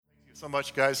So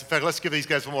much, guys. In fact, let's give these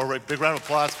guys one more big round of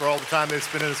applause for all the time they've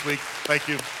spent in this week. Thank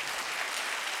you.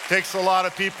 Takes a lot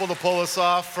of people to pull us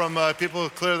off, from people who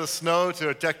clear the snow to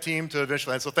a tech team to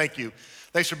Adventureland. So thank you.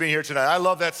 Thanks for being here tonight. I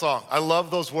love that song. I love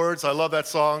those words. I love that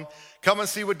song. Come and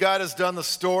see what God has done, the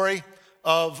story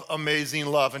of amazing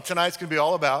love. And tonight's going to be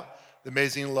all about the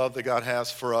amazing love that God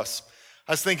has for us.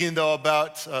 I was thinking, though,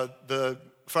 about the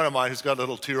friend of mine who's got a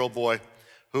little 2-year-old boy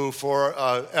who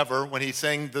forever, when he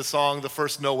sang the song, The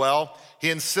First Noel, he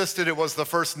insisted it was the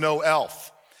first no elf.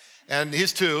 And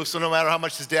he's 2, so no matter how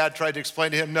much his dad tried to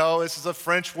explain to him, no, this is a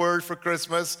French word for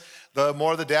Christmas, the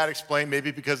more the dad explained,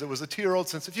 maybe because it was a 2-year-old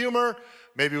sense of humor,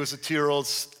 maybe it was a 2-year-old's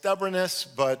stubbornness,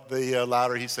 but the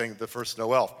louder he sang The First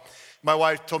no elf. My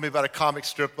wife told me about a comic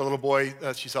strip, a little boy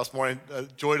she saw this morning,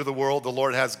 Joy to the World, the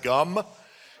Lord has gum.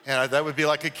 And that would be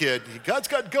like a kid. God's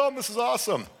got gum, this is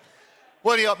awesome.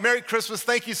 Well, anyhow, Merry Christmas.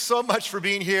 Thank you so much for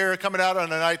being here, coming out on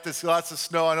a night there's lots of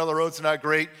snow. I know the roads are not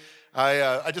great.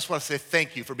 I just want to say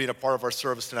thank you for being a part of our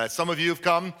service tonight. Some of you have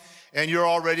come and you're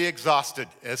already exhausted.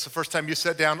 It's the first time you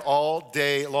sat down all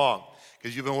day long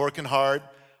because you've been working hard.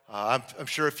 I'm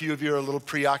sure a few of you are a little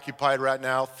preoccupied right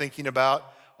now thinking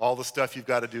about all the stuff you've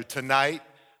got to do tonight.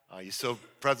 You still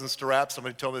have presents to wrap.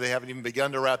 Somebody told me they haven't even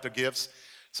begun to wrap their gifts.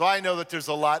 So I know that there's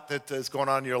a lot that is going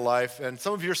on in your life, and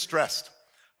some of you are stressed.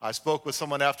 I spoke with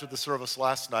someone after the service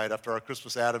last night, after our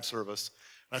Christmas Adam service.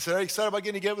 And I said, are you excited about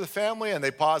getting together with the family? And they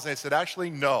paused and they said,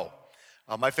 actually, no.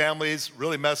 My family's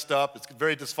really messed up. It's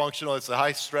very dysfunctional. It's a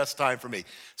high stress time for me.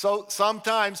 So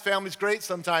sometimes family's great,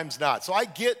 sometimes not. So I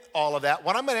get all of that.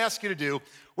 What I'm going to ask you to do,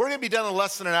 we're going to be done in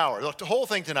less than an hour. The whole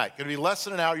thing tonight, going to be less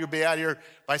than an hour. You'll be out here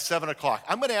by 7 o'clock.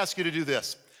 I'm going to ask you to do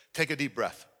this. Take a deep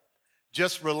breath.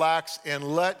 Just relax and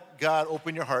let God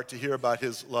open your heart to hear about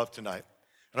his love tonight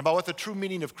and about what the true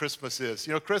meaning of Christmas is.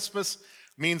 You know, Christmas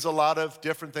means a lot of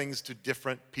different things to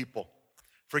different people.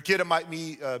 For a kid, it might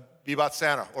be about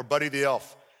Santa or Buddy the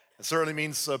Elf. It certainly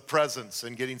means presents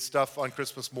and getting stuff on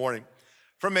Christmas morning.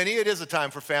 For many, it is a time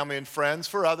for family and friends.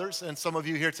 For others, and some of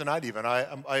you here tonight even,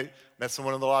 I met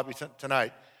someone in the lobby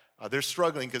tonight. They're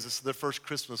struggling because it's their first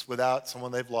Christmas without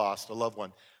someone they've lost, a loved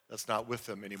one that's not with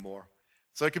them anymore.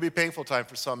 So it can be a painful time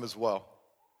for some as well.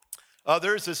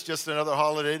 Others, it's just another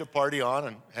holiday to party on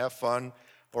and have fun,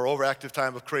 or overactive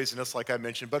time of craziness like I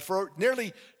mentioned. But for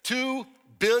nearly 2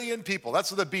 billion people,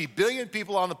 that's with a B, billion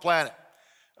people on the planet,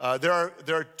 there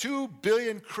are 2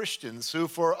 billion Christians who,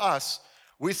 for us,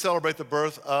 we celebrate the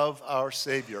birth of our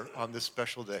Savior on this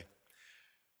special day.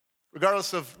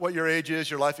 Regardless of what your age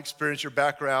is, your life experience, your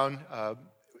background,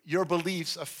 your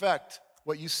beliefs affect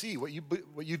what you see, what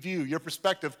you view, your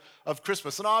perspective of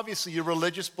Christmas. And obviously, your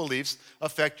religious beliefs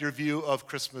affect your view of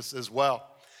Christmas as well.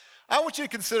 I want you to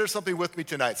consider something with me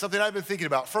tonight, something I've been thinking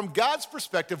about. From God's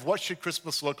perspective, what should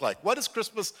Christmas look like? What does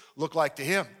Christmas look like to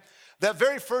him? That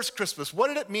very first Christmas, what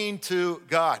did it mean to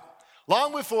God?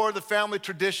 Long before the family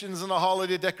traditions and the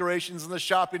holiday decorations and the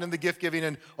shopping and the gift giving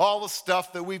and all the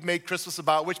stuff that we've made Christmas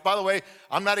about, which, by the way,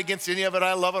 I'm not against any of it.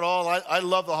 I love it all. I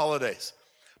love the holidays.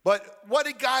 But what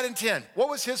did God intend? What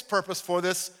was his purpose for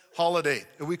this holiday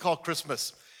that we call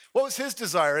Christmas? What was his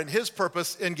desire and his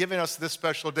purpose in giving us this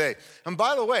special day? And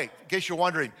by the way, in case you're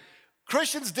wondering,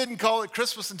 Christians didn't call it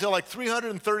Christmas until like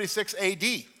 336 AD.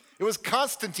 It was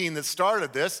Constantine that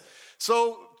started this.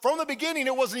 So from the beginning,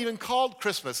 it wasn't even called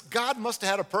Christmas. God must have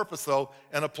had a purpose, though,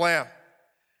 and a plan.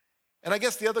 And I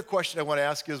guess the other question I want to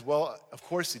ask is, well, of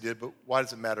course he did, but why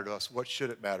does it matter to us? What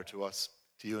should it matter to us,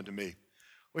 to you and to me?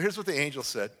 Well, here's what the angel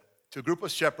said to a group of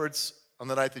shepherds on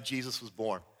the night that Jesus was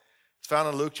born. It's found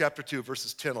in Luke chapter 2,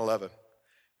 verses 10 and 11.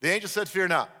 The angel said, fear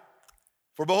not,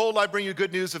 for behold, I bring you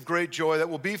good news of great joy that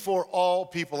will be for all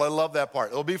people. I love that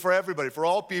part. It will be for everybody, for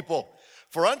all people.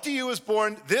 For unto you is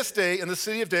born this day in the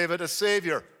city of David a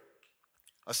Savior,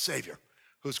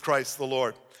 who's Christ the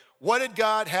Lord. What did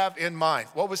God have in mind?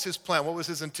 What was his plan? What was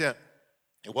his intent?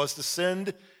 It was to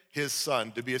send his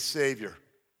son to be a Savior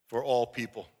for all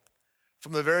people.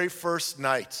 From the very first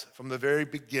night, from the very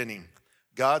beginning,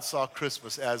 God saw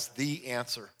Christmas as the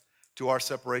answer to our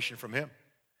separation from him.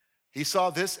 He saw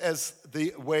this as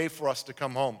the way for us to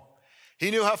come home.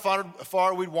 He knew how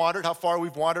far we'd wandered, how far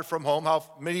we've wandered from home, how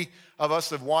many of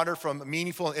us have wandered from a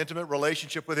meaningful and intimate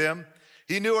relationship with him.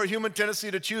 He knew our human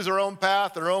tendency to choose our own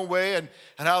path, our own way, and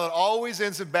how that always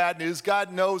ends in bad news.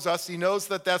 God knows us. He knows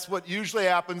that that's what usually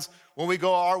happens when we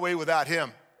go our way without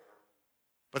him.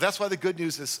 But that's why the good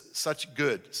news is such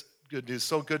good news,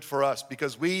 so good for us,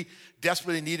 because we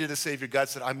desperately needed a Savior. God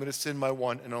said, I'm going to send my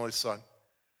one and only Son.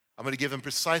 I'm going to give them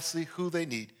precisely who they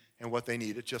need and what they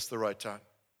need at just the right time.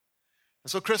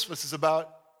 And so Christmas is about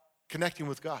connecting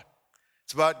with God.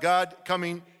 It's about God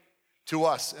coming to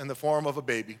us in the form of a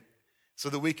baby so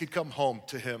that we could come home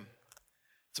to him.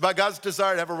 It's about God's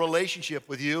desire to have a relationship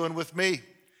with you and with me. In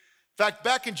fact,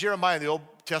 back in Jeremiah in the Old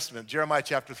Testament, Jeremiah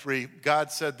chapter 3,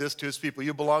 God said this to his people,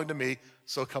 you belong to me,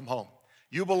 so come home.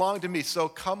 You belong to me, so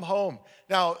come home.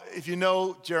 Now, if you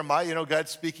know Jeremiah, you know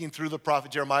God's speaking through the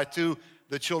prophet Jeremiah to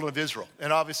the children of Israel.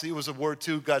 And obviously it was a word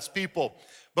to God's people.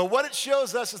 But what it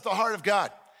shows us is the heart of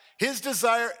God. His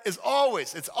desire is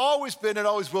it's always been and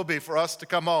always will be for us to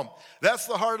come home. That's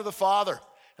the heart of the Father.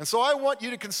 And so I want you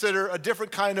to consider a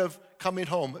different kind of coming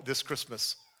home this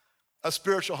Christmas, a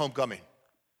spiritual homecoming,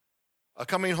 a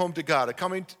coming home to God, a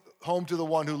coming home to the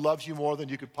one who loves you more than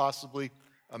you could possibly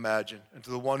imagine, and to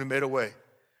the one who made a way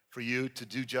for you to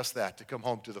do just that, to come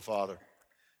home to the Father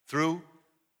through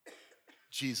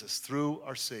Jesus, through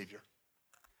our Savior.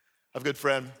 I have a good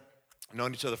friend, we've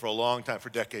known each other for a long time, for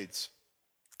decades.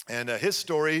 And his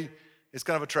story is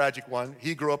kind of a tragic one.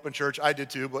 He grew up in church. I did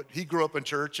too, but he grew up in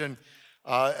church. And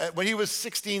when he was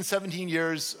 16, 17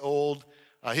 years old,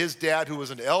 his dad, who was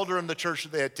an elder in the church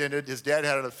that they attended, his dad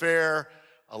had an affair,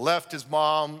 left his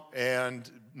mom, and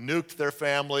nuked their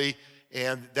family.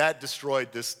 And that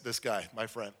destroyed this guy, my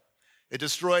friend. It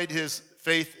destroyed his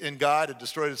faith in God. It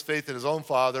destroyed his faith in his own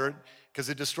father, because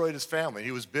it destroyed his family.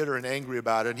 He was bitter and angry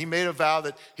about it. And he made a vow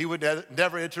that he would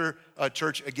never enter a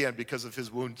church again because of his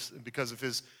wounds, because of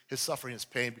his suffering, his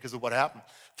pain, because of what happened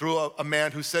through a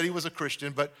man who said he was a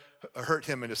Christian but hurt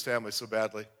him and his family so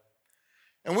badly.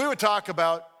 And we would talk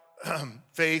about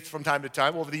faith from time to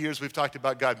time. Over the years, we've talked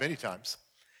about God many times.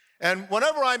 And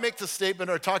whenever I make the statement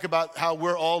or talk about how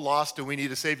we're all lost and we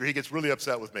need a Savior, he gets really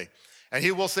upset with me. And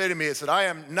he will say to me, he said, I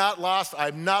am not lost,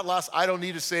 I don't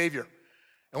need a Savior.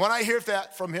 And when I hear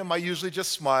that from him, I usually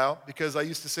just smile, because I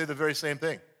used to say the very same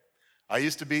thing. I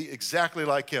used to be exactly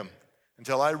like him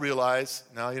until I realized,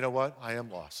 now you know what? I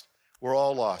am lost. We're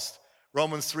all lost.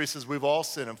 Romans 3 says we've all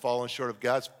sinned and fallen short of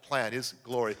God's plan, his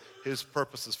glory, his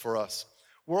purposes for us.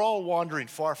 We're all wandering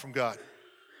far from God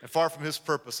and far from his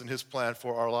purpose and his plan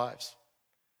for our lives.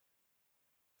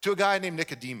 To a guy named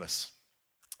Nicodemus,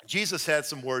 Jesus had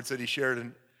some words that he shared in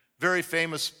a very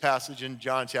famous passage in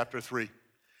John chapter 3.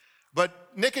 But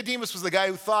Nicodemus was the guy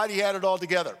who thought he had it all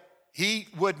together. He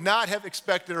would not have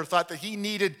expected or thought that he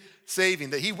needed saving,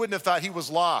 that he wouldn't have thought he was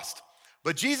lost.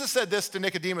 But Jesus said this to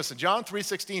Nicodemus in John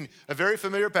 3:16, a very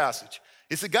familiar passage.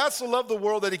 He said, God so loved the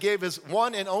world that he gave his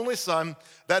one and only Son,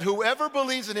 that whoever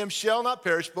believes in him shall not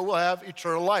perish, but will have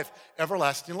eternal life,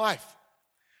 everlasting life.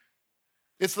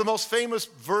 It's the most famous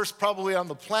verse probably on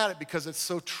the planet because it's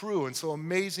so true and so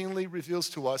amazingly reveals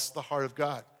to us the heart of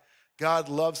God. God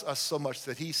loves us so much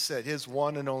that he sent his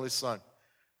one and only Son.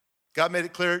 God made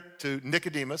it clear to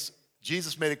Nicodemus,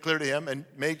 Jesus made it clear to him, and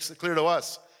makes it clear to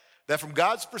us that from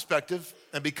God's perspective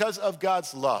and because of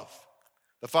God's love,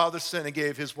 the Father sent and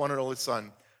gave his one and only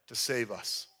Son to save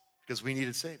us, because we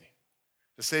needed saving,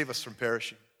 to save us from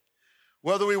perishing.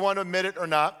 Whether we want to admit it or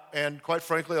not, and quite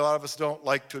frankly, a lot of us don't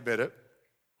like to admit it,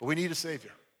 but we need a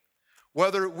Savior.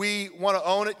 Whether we want to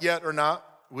own it yet or not,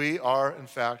 we are, in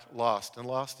fact, lost, and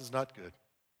lost is not good.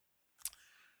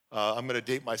 I'm going to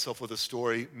date myself with a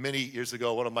story. Many years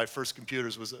ago, one of my first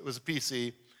computers was a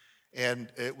PC, and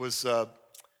it was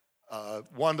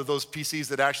one of those PCs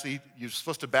that actually, you're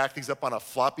supposed to back things up on a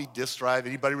floppy disk drive.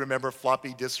 Anybody remember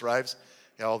floppy disk drives?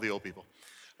 Yeah, all the old people.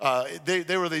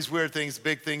 They were these weird things,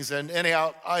 big things, and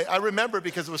anyhow, I remember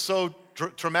because it was so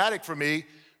traumatic for me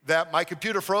that my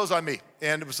computer froze on me.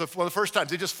 And it was one of the first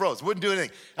times it just froze. It wouldn't do anything.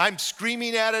 I'm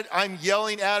screaming at it. I'm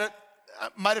yelling at it. I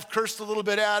might have cursed a little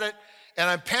bit at it. And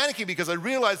I'm panicking because I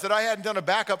realized that I hadn't done a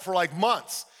backup for like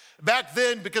months. Back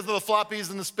then, because of the floppies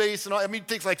and the space and all, it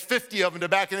takes like 50 of them to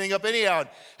back anything up anyhow. And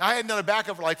I hadn't done a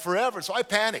backup for like forever, so I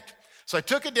panicked. So I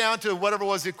took it down to whatever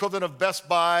was the equivalent of Best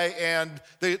Buy and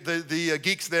the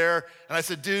geeks there. And I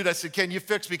said, dude, can you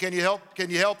fix me? Can you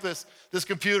help this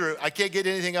computer? I can't get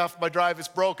anything off my drive. It's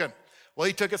broken. Well,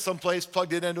 he took it someplace,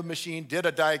 plugged it into a machine, did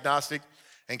a diagnostic,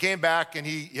 and came back, and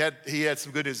he had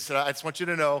some good news. He said, I just want you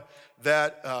to know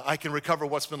that I can recover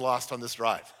what's been lost on this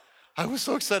drive. I was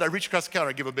so excited. I reached across the counter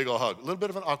and gave him a big old hug. A little bit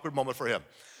of an awkward moment for him.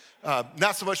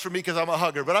 Not so much for me because I'm a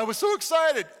hugger, but I was so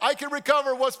excited. I can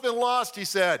recover what's been lost, he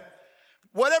said.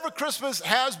 Whatever Christmas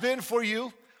has been for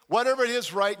you, whatever it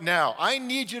is right now, I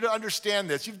need you to understand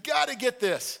this. You've got to get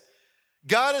this.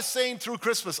 God is saying through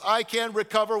Christmas, I can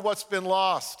recover what's been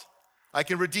lost. I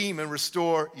can redeem and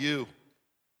restore you.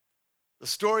 The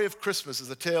story of Christmas is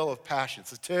a tale of passion.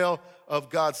 It's a tale of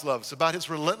God's love. It's about his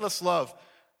relentless love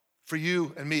for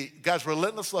you and me. God's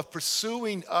relentless love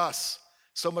pursuing us,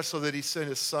 so much so that he sent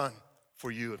his Son for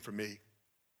you and for me,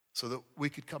 so that we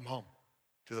could come home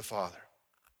to the Father.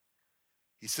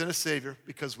 He sent a Savior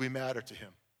because we matter to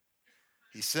him.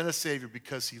 He sent a Savior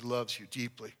because he loves you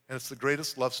deeply. And it's the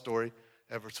greatest love story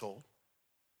ever told.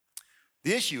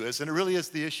 The issue is, and it really is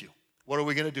the issue, what are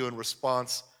we going to do in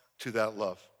response to that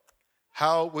love?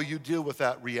 How will you deal with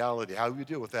that reality? How will you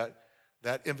deal with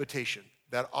that invitation,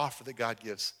 that offer that God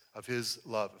gives of his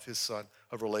love, of his son,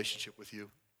 of relationship with you?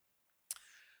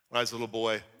 When I was a little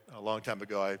boy, a long time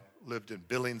ago, I lived in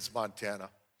Billings, Montana.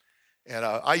 And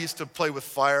I used to play with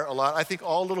fire a lot. I think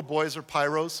all little boys are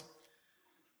pyros.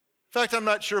 In fact, I'm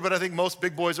not sure, but I think most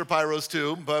big boys are pyros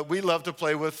too. But we love to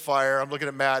play with fire. I'm looking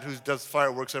at Matt, who does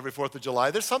fireworks every 4th of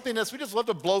July. There's something we just love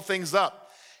to blow things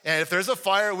up. And if there's a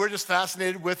fire, we're just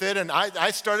fascinated with it. And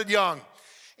I started young.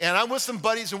 And I'm with some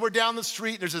buddies, and we're down the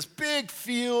street. And there's this big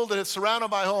field, and it's surrounded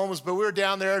by homes. But we were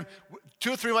down there, and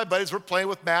 2 or 3 of my buddies were playing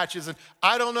with matches. And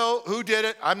I don't know who did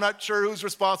it. I'm not sure who's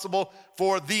responsible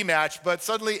for the match. But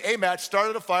suddenly, a match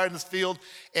started a fire in this field.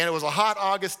 And it was a hot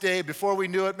August day. Before we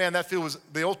knew it, man, that field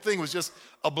the whole thing was just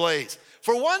ablaze.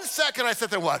 For 1 second, I sat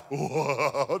there and went,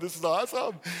 whoa, this is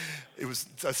awesome. It was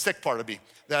a sick part of me.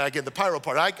 Again, the pyro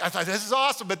part. I thought, this is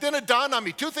awesome. But then it dawned on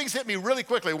me. 2 things hit me really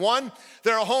quickly. One,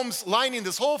 there are homes lining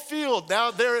this whole field.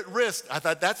 Now they're at risk. I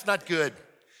thought, that's not good.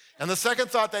 And the second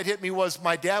thought that hit me was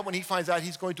my dad, when he finds out,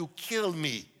 he's going to kill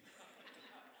me.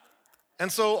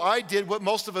 And so I did what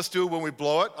most of us do when we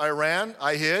blow it. I ran,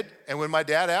 I hid, and when my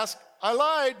dad asked, I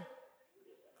lied.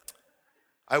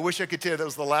 I wish I could tell you that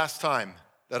was the last time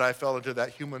that I fell into that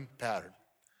human pattern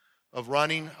of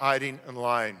running, hiding, and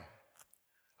lying,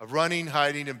 of running,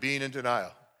 hiding, and being in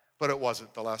denial. But it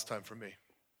wasn't the last time for me.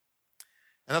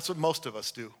 And that's what most of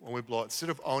us do when we blow it. Instead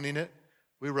of owning it,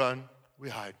 we run, we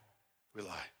hide, we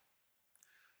lie.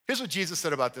 Here's what Jesus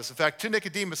said about this. In fact, to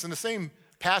Nicodemus, in the same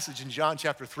passage in John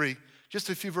chapter 3, just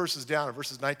a few verses down, in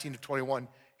verses 19 to 21,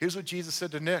 here's what Jesus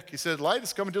said to Nick. He said, light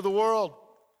is coming to the world,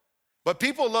 but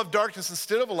people love darkness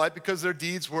instead of a light because their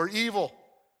deeds were evil.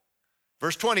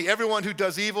 Verse 20, everyone who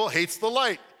does evil hates the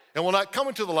light and will not come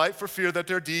into the light for fear that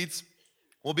their deeds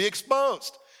will be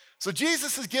exposed. So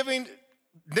Jesus is giving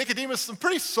Nicodemus some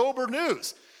pretty sober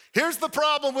news. Here's the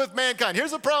problem with mankind.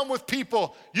 Here's the problem with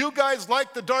people. You guys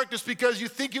like the darkness because you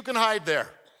think you can hide there,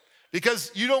 because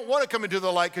you don't want to come into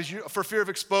the light for fear of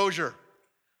exposure.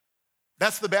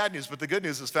 That's the bad news, but the good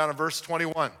news is found in verse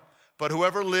 21. But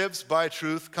whoever lives by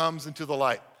truth comes into the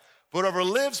light. But whoever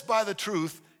lives by the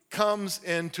truth comes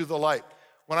into the light.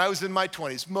 When I was in my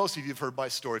 20s, most of you have heard my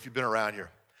story if you've been around here.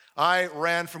 I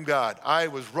ran from God. I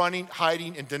was running,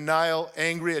 hiding, in denial,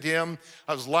 angry at him.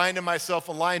 I was lying to myself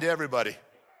and lying to everybody.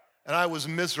 And I was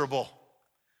miserable.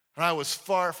 And I was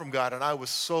far from God, and I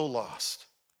was so lost.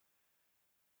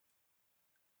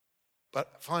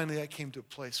 But finally I came to a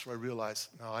place where I realized,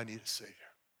 no, I need a Savior.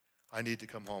 I need to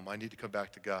come home. I need to come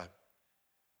back to God.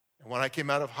 And when I came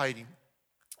out of hiding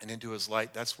and into his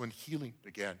light, that's when healing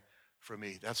began for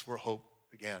me. That's where hope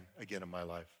began again in my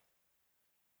life.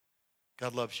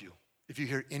 God loves you. If you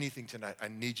hear anything tonight, I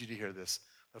need you to hear this.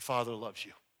 The Father loves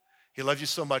you. He loves you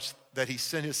so much that he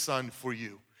sent his Son for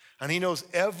you. And he knows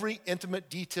every intimate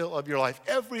detail of your life,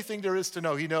 everything there is to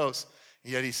know, he knows.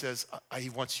 And yet he says, he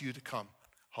wants you to come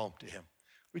home to him.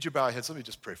 Would you bow your heads? Let me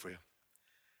just pray for you.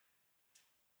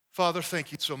 Father,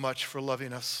 thank you so much for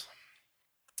loving us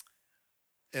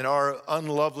in our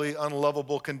unlovely,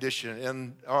 unlovable condition,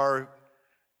 in our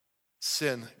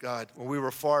sin, God, when we were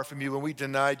far from you, when we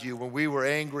denied you, when we were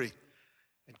angry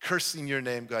and cursing your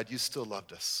name, God, you still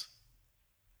loved us.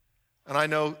 And I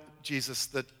know, Jesus,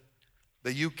 that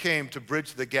you came to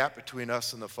bridge the gap between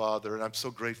us and the Father, and I'm so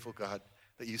grateful, God,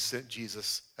 that you sent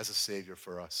Jesus as a Savior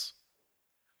for us.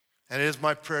 And it is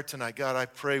my prayer tonight, God, I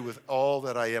pray with all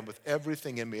that I am, with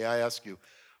everything in me, I ask you,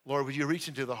 Lord, would you reach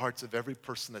into the hearts of every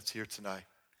person that's here tonight?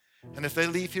 And if they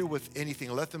leave here with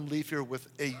anything, let them leave here with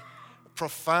a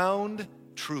profound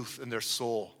truth in their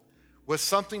soul, with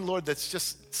something, Lord, that's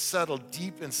just settled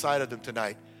deep inside of them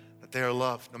tonight, that they are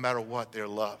loved. No matter what, they are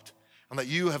loved. And that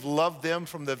you have loved them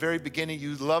from the very beginning.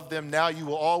 You love them now. You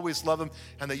will always love them.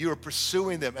 And that you are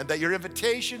pursuing them. And that your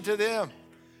invitation to them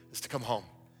is to come home,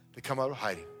 to come out of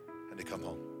hiding, and to come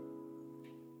home.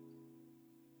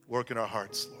 Work in our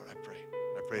hearts, Lord, I pray.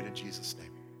 I pray it in Jesus'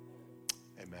 name.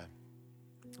 Amen.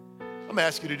 I'm going to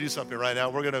ask you to do something right now.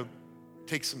 We're going to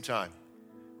take some time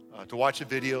to watch a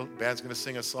video. The band's going to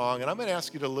sing a song. And I'm going to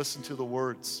ask you to listen to the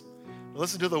words.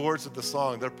 Listen to the words of the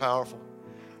song. They're powerful.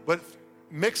 But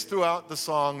mixed throughout the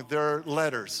song, there are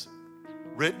letters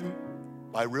written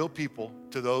by real people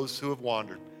to those who have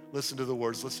wandered. Listen to the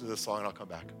words. Listen to the song, and I'll come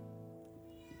back.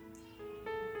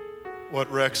 What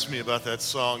wrecks me about that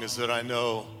song is that I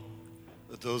know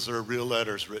that those are real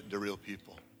letters written to real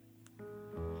people.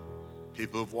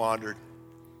 People who've wandered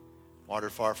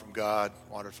wandered far from God,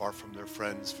 wandered far from their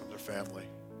friends, from their family.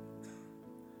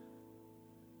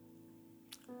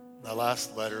 The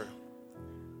last letter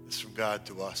is from God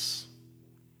to us,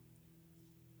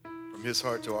 from his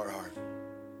heart to our heart.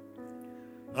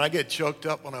 And I get choked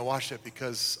up when I watch it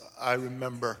because I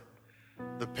remember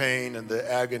the pain and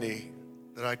the agony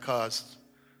that I caused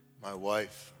my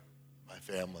wife, my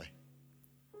family,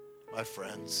 my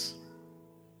friends,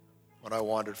 when I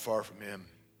wandered far from him,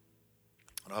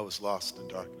 when I was lost in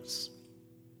darkness.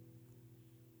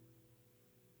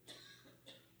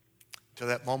 To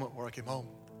that moment where I came home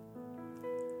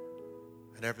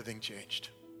and everything changed.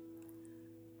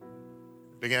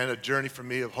 It began a journey for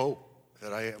me of hope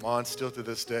that I am on still to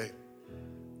this day.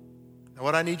 And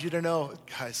what I need you to know,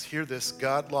 guys, hear this.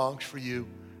 God longs for you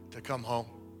to come home.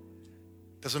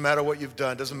 Doesn't matter what you've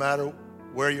done. Doesn't matter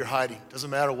where you're hiding. Doesn't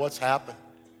matter what's happened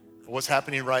or what's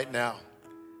happening right now.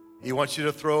 He wants you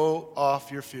to throw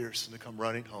off your fears and to come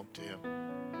running home to him. I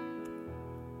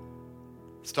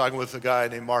was talking with a guy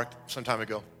named Mark some time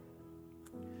ago.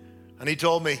 And he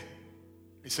told me,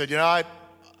 he said,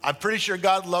 I'm pretty sure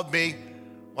God loved me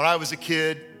when I was a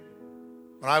kid,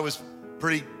 when I was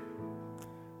pretty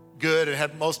good and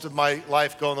had most of my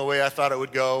life going the way I thought it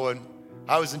would go, and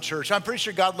I was in church. I'm pretty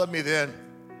sure God loved me then.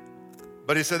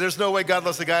 But he said, there's no way God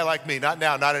loves a guy like me. Not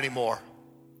now, not anymore.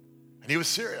 And he was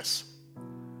serious.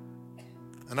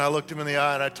 And I looked him in the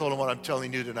eye and I told him what I'm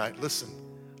telling you tonight. Listen,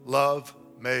 love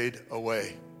made a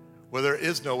way. Where there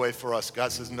is no way for us,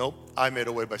 God says, nope, I made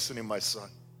a way by sending my son.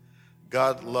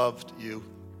 God loved you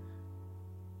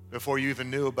before you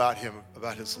even knew about him,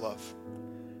 about his love.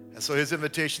 And so his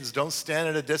invitation is don't stand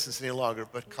at a distance any longer,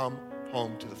 but come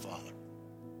home to the Father.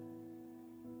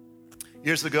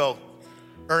 Years ago,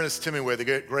 Ernest Hemingway,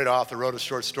 the great author, wrote a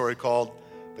short story called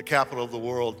The Capital of the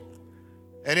World.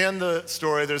 And in the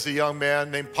story, there's a young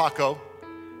man named Paco.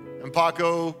 And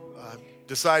Paco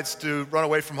decides to run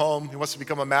away from home. He wants to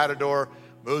become a matador,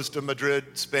 moves to Madrid,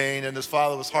 Spain, and his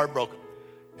father was heartbroken,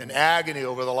 in agony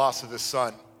over the loss of his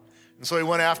son. And so he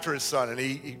went after his son, and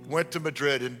he went to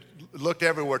Madrid and looked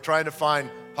everywhere trying to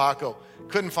find Paco.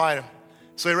 Couldn't find him.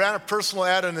 So he ran a personal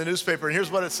ad in the newspaper, and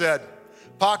here's what it said.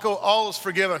 Paco, all is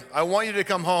forgiven. I want you to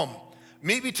come home.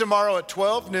 Meet me tomorrow at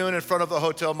 12 noon in front of the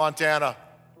Hotel Montana.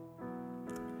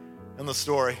 And the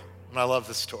story, and I love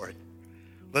this story.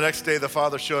 The next day, the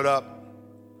father showed up,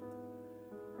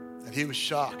 and he was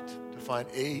shocked to find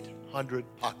 800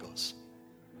 Pacos.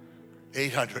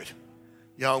 800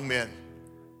 young men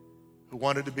who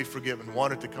wanted to be forgiven,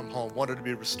 wanted to come home, wanted to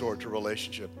be restored to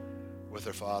relationship with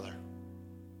their Father.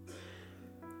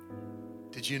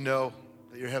 Did you know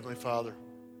that your Heavenly Father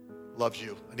loves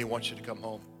you and he wants you to come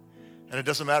home? And it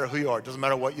doesn't matter who you are. It doesn't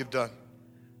matter what you've done.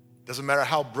 It doesn't matter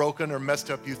how broken or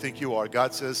messed up you think you are.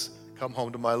 God says, come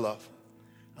home to my love.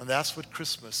 And that's what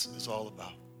Christmas is all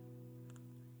about.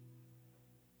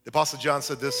 The Apostle John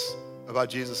said this about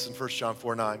Jesus in 1 John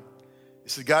 4:9. He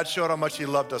said, God showed how much he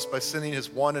loved us by sending his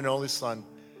one and only Son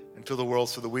into the world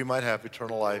so that we might have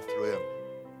eternal life through him.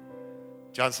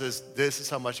 John says, this is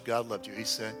how much God loved you. He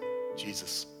sent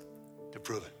Jesus to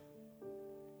prove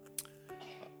it.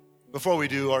 Before we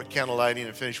do our candle lighting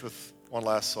and finish with one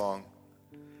last song,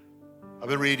 I've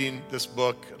been reading this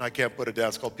book, and I can't put it down.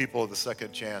 It's called People of the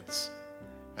Second Chance.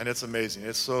 And it's amazing.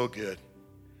 It's so good.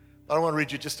 But I want to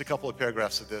read you just a couple of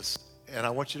paragraphs of this, and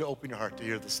I want you to open your heart to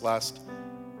hear this last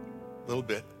little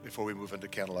bit before we move into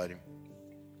candlelighting.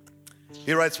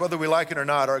 He writes, whether we like it or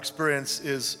not, our experience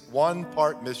is one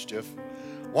part mischief,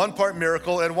 one part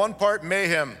miracle, and one part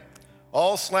mayhem,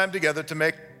 all slammed together to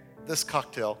make this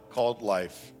cocktail called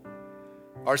life.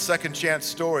 Our second chance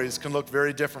stories can look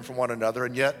very different from one another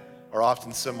and yet are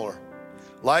often similar.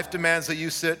 Life demands that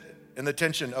you sit in the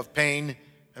tension of pain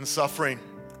and suffering.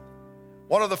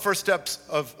 One of the first steps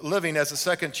of living as a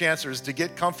second chancer is to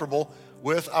get comfortable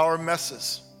with our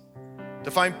messes,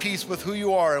 to find peace with who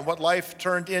you are and what life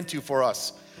turned into for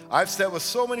us. I've sat with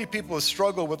so many people who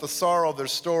struggle with the sorrow of their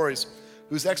stories,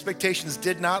 whose expectations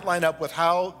did not line up with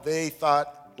how they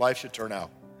thought life should turn out.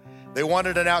 They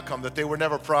wanted an outcome that they were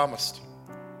never promised.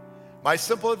 My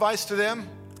simple advice to them,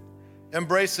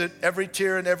 embrace it, every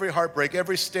tear and every heartbreak,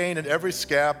 every stain and every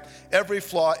scab, every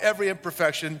flaw, every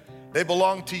imperfection, they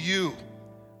belong to you.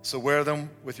 So wear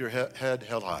them with your head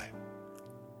held high.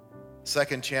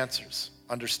 Second chancers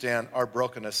understand our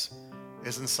brokenness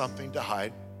isn't something to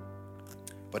hide,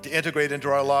 but to integrate into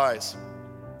our lives.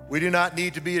 We do not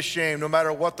need to be ashamed. No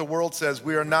matter what the world says,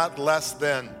 we are not less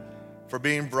than for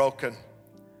being broken.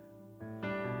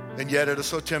 And yet it is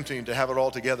so tempting to have it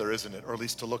all together, isn't it? Or at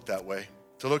least to look that way.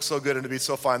 to look so good and to be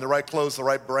so fine. The right clothes, the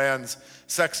right brands,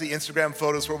 sexy Instagram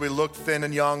photos where we look thin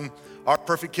and young, our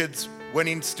perfect kids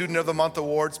winning Student of the Month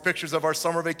awards, pictures of our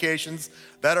summer vacations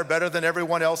that are better than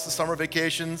everyone else's summer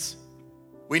vacations.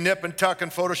 We nip and tuck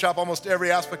and Photoshop almost every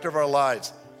aspect of our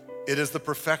lives. It is the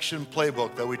perfection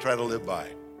playbook that we try to live by.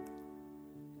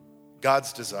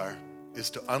 God's desire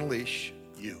is to unleash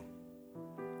you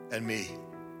and me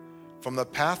from the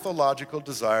pathological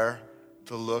desire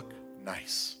to look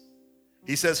nice.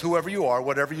 He says, whoever you are,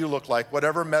 whatever you look like,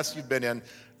 whatever mess you've been in,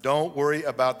 don't worry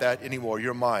about that anymore.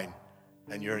 You're mine,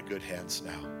 and you're in good hands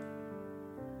now.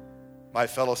 My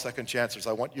fellow second chancers,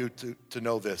 I want you to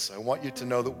know this. I want you to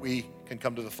know that we can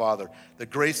come to the Father. The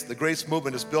grace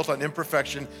movement is built on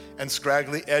imperfection and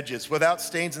scraggly edges. Without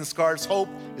stains and scars, hope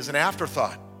is an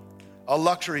afterthought, a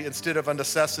luxury instead of a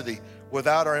necessity.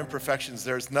 Without our imperfections,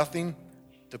 there's nothing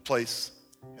to place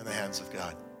in the hands of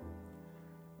God.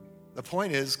 The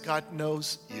point is, God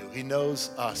knows you. He knows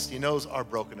us. He knows our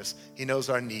brokenness. He knows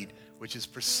our need, which is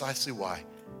precisely why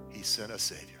he sent a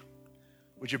Savior.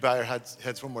 Would you bow your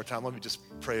heads one more time? Let me just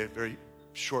pray a very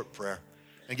short prayer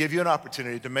and give you an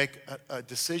opportunity to make a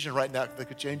decision right now that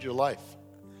could change your life.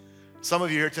 Some of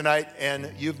you here tonight,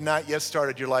 and you've not yet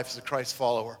started your life as a Christ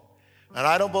follower. And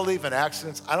I don't believe in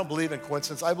accidents. I don't believe in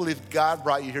coincidence. I believe God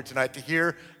brought you here tonight to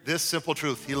hear this simple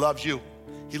truth. He loves you.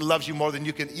 He loves you more than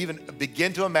you can even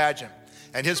begin to imagine.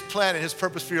 And his plan and his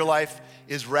purpose for your life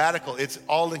is radical. It's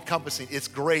all-encompassing. It's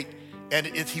great. And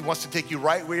he wants to take you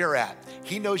right where you're at.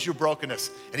 He knows your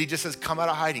brokenness. And he just says, come out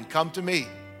of hiding. Come to me.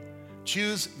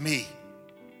 Choose me.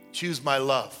 Choose my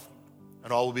love.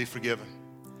 And all will be forgiven.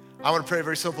 I want to pray a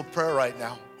very simple prayer right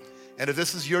now. And if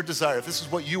this is your desire, if this is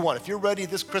what you want, if you're ready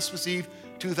this Christmas Eve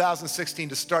 2016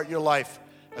 to start your life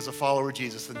as a follower of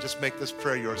Jesus, then just make this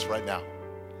prayer yours right now.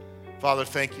 Father,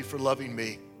 thank you for loving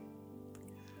me.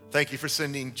 Thank you for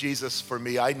sending Jesus for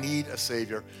me. I need a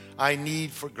Savior. I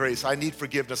need for grace. I need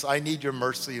forgiveness. I need your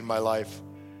mercy in my life.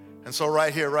 And so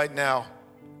right here, right now,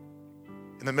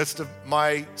 in the midst of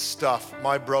my stuff,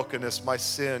 my brokenness, my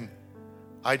sin,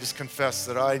 I just confess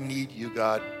that I need you,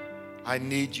 God. I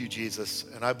need you, Jesus,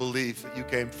 and I believe that you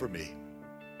came for me.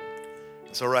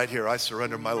 And so right here, I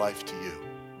surrender my life to you.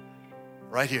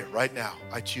 Right here, right now,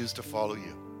 I choose to follow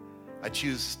you. I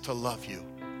choose to love you.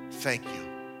 Thank you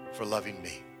for loving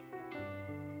me.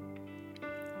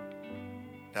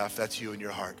 Now, if that's you in your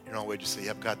heart, you're on the way to say,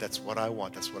 yep, God, that's what I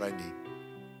want. That's what I need.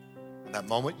 And that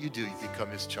moment you do, you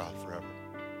become his child forever.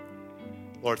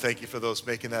 Lord, thank you for those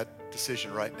making that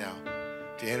decision right now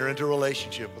to enter into a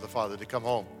relationship with the Father, to come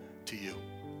home to you.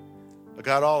 But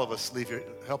God, all of us leave here,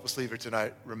 help us leave here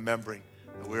tonight remembering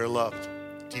that we are loved,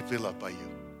 deeply loved by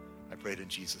you. I pray it in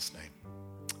Jesus' name.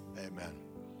 Amen.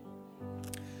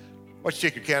 Why don't you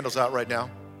take your candles out right now?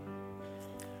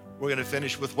 We're going to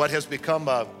finish with what has become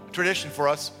a tradition for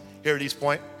us here at East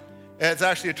Point. And it's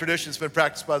actually a tradition that's been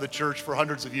practiced by the church for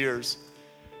hundreds of years.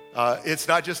 It's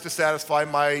not just to satisfy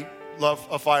my love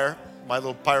of fire, my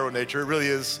little pyro nature. It really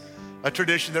is a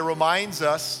tradition that reminds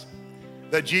us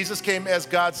that Jesus came as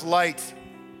God's light,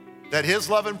 that his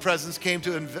love and presence came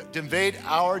to invade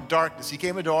our darkness. He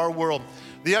came into our world.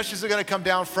 The ushers are going to come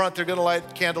down front. They're going to light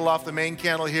a candle off the main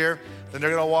candle here. Then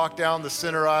they're going to walk down the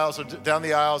center aisles or down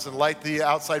the aisles and light the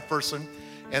outside person.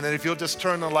 And then if you'll just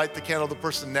turn and light the candle, the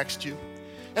person next to you.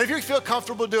 And if you feel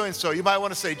comfortable doing so, you might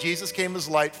want to say, Jesus came as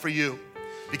light for you.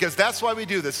 Because that's why we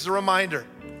do this. It's a reminder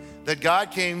that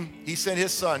God came, he sent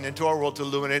his son into our world to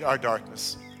illuminate our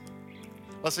darkness.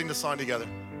 Let's sing this song together.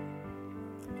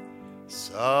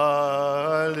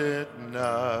 Silent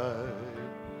night,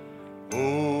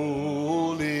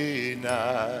 holy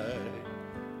night,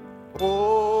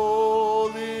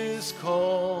 all is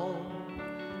calm,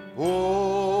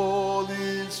 all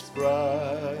is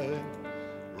bright,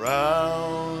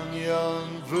 round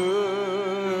young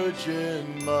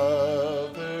virgin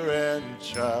mother and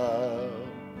child,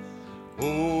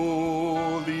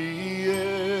 holy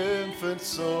infant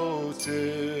so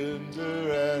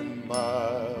tender and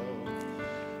mild,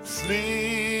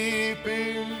 sleep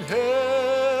in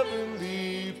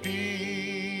heavenly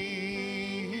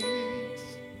peace,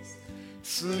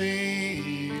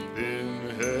 sleep in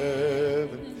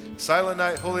heaven. Silent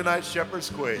night, holy night, shepherds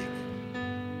quake.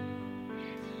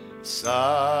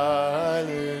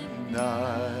 Silent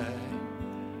night,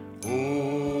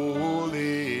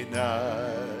 holy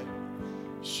night,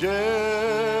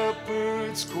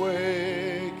 shepherds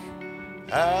quake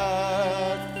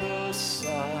at the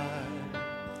sight.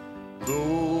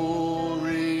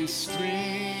 Glory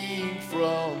stream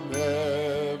from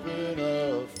heaven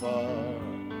afar.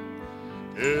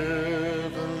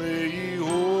 Heavenly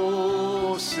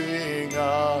hosts sing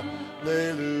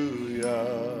hallelujah.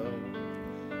 come.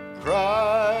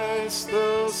 Christ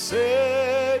the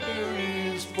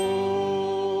Savior is born.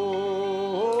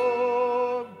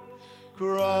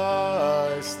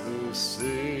 Christ the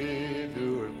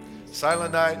Savior.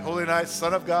 Silent night, holy night,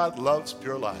 Son of God loves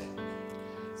pure light.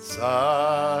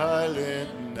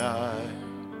 Silent night,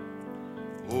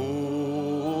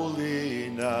 holy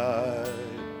night,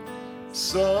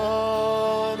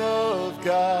 Son of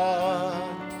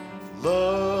God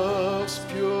loves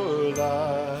pure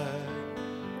light.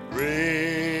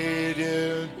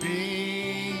 Radiant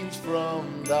beams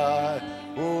from thy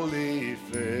holy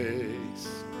face,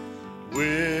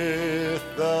 with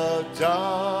the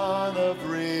dawn of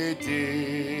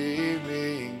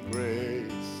redeeming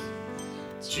grace.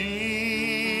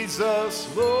 Jesus,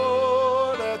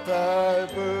 Lord, at thy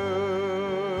birth.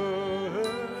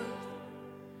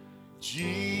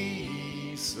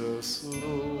 Jesus,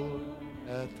 Lord,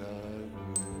 at thy birth.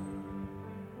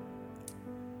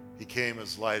 He came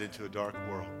as light into a dark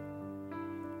world.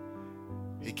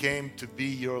 He came to be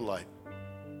your light.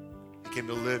 He came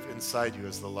to live inside you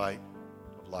as the light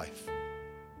of life.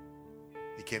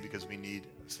 He came because we need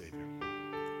a Savior,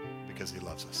 because he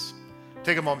loves us.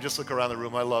 Take a moment, just look around the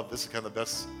room. I love this is kind of the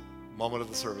best moment of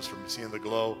the service from seeing the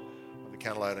glow of the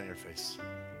candlelight on your face.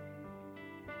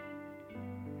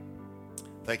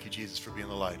 Thank you, Jesus, for being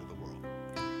the light of the world.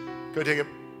 Go take it,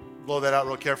 blow that out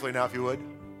real carefully now if you would.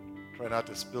 Try not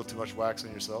to spill too much wax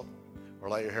on yourself or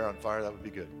light your hair on fire. That would be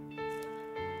good.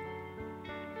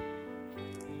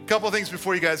 A couple of things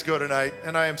before you guys go tonight,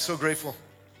 and I am so grateful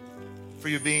for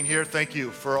you being here. Thank you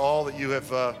for all that you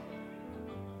have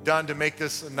done to make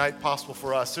this night possible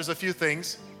for us. There's a few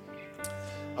things.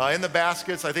 In the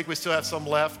baskets, I think we still have some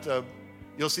left.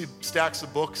 You'll see stacks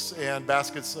of books and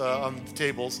baskets on the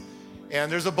tables.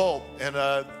 And there's a bulb.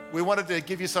 And we wanted to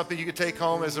give you something you could take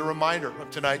home as a reminder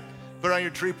of tonight. Put it on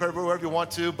your tree, put it wherever you want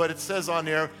to, but it says on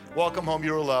there, welcome home,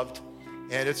 you are loved.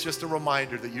 And it's just a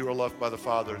reminder that you are loved by the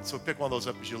Father. And so pick one of those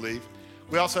up as you leave.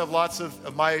 We also have lots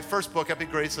of my first book,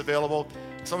 Epic Grace, available.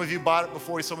 Some of you bought it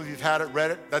before, some of you have had it, read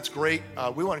it. That's great.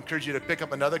 We want to encourage you to pick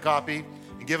up another copy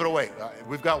and give it away.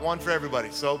 We've got one for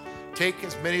everybody. So take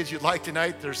as many as you'd like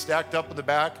tonight. They're stacked up in the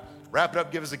back. Wrap it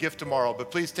up, give us a gift tomorrow. But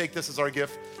please take this as our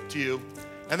gift to you.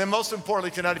 And then most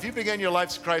importantly tonight, if you begin your life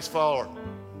as a Christ follower,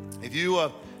 if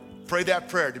you pray that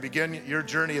prayer to begin your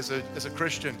journey as a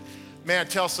Christian, man,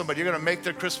 tell somebody you're going to make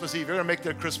their Christmas Eve. You're going to make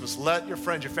their Christmas. Let your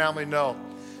friends, your family know.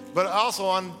 But also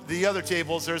on the other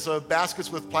tables, there's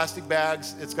baskets with plastic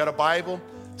bags. It's got a Bible,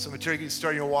 some material you can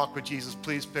start your walk with Jesus.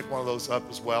 Please pick one of those up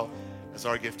as well as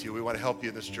our gift to you. We want to help you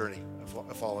in this journey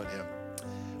of following him.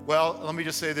 Well, let me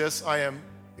just say this. I am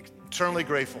eternally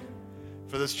grateful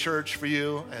for this church, for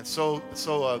you, and so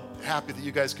happy that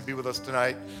you guys could be with us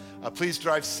tonight. Please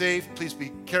drive safe. Please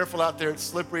be careful out there. It's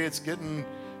slippery. It's getting,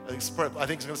 I think it's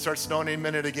going to start snowing in a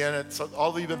minute again.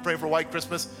 All of you have been praying for White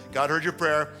Christmas. God heard your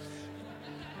prayer.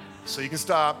 So you can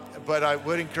stop, but I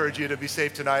would encourage you to be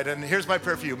safe tonight. And here's my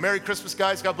prayer for you. Merry Christmas,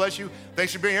 guys. God bless you.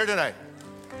 Thanks for being here tonight.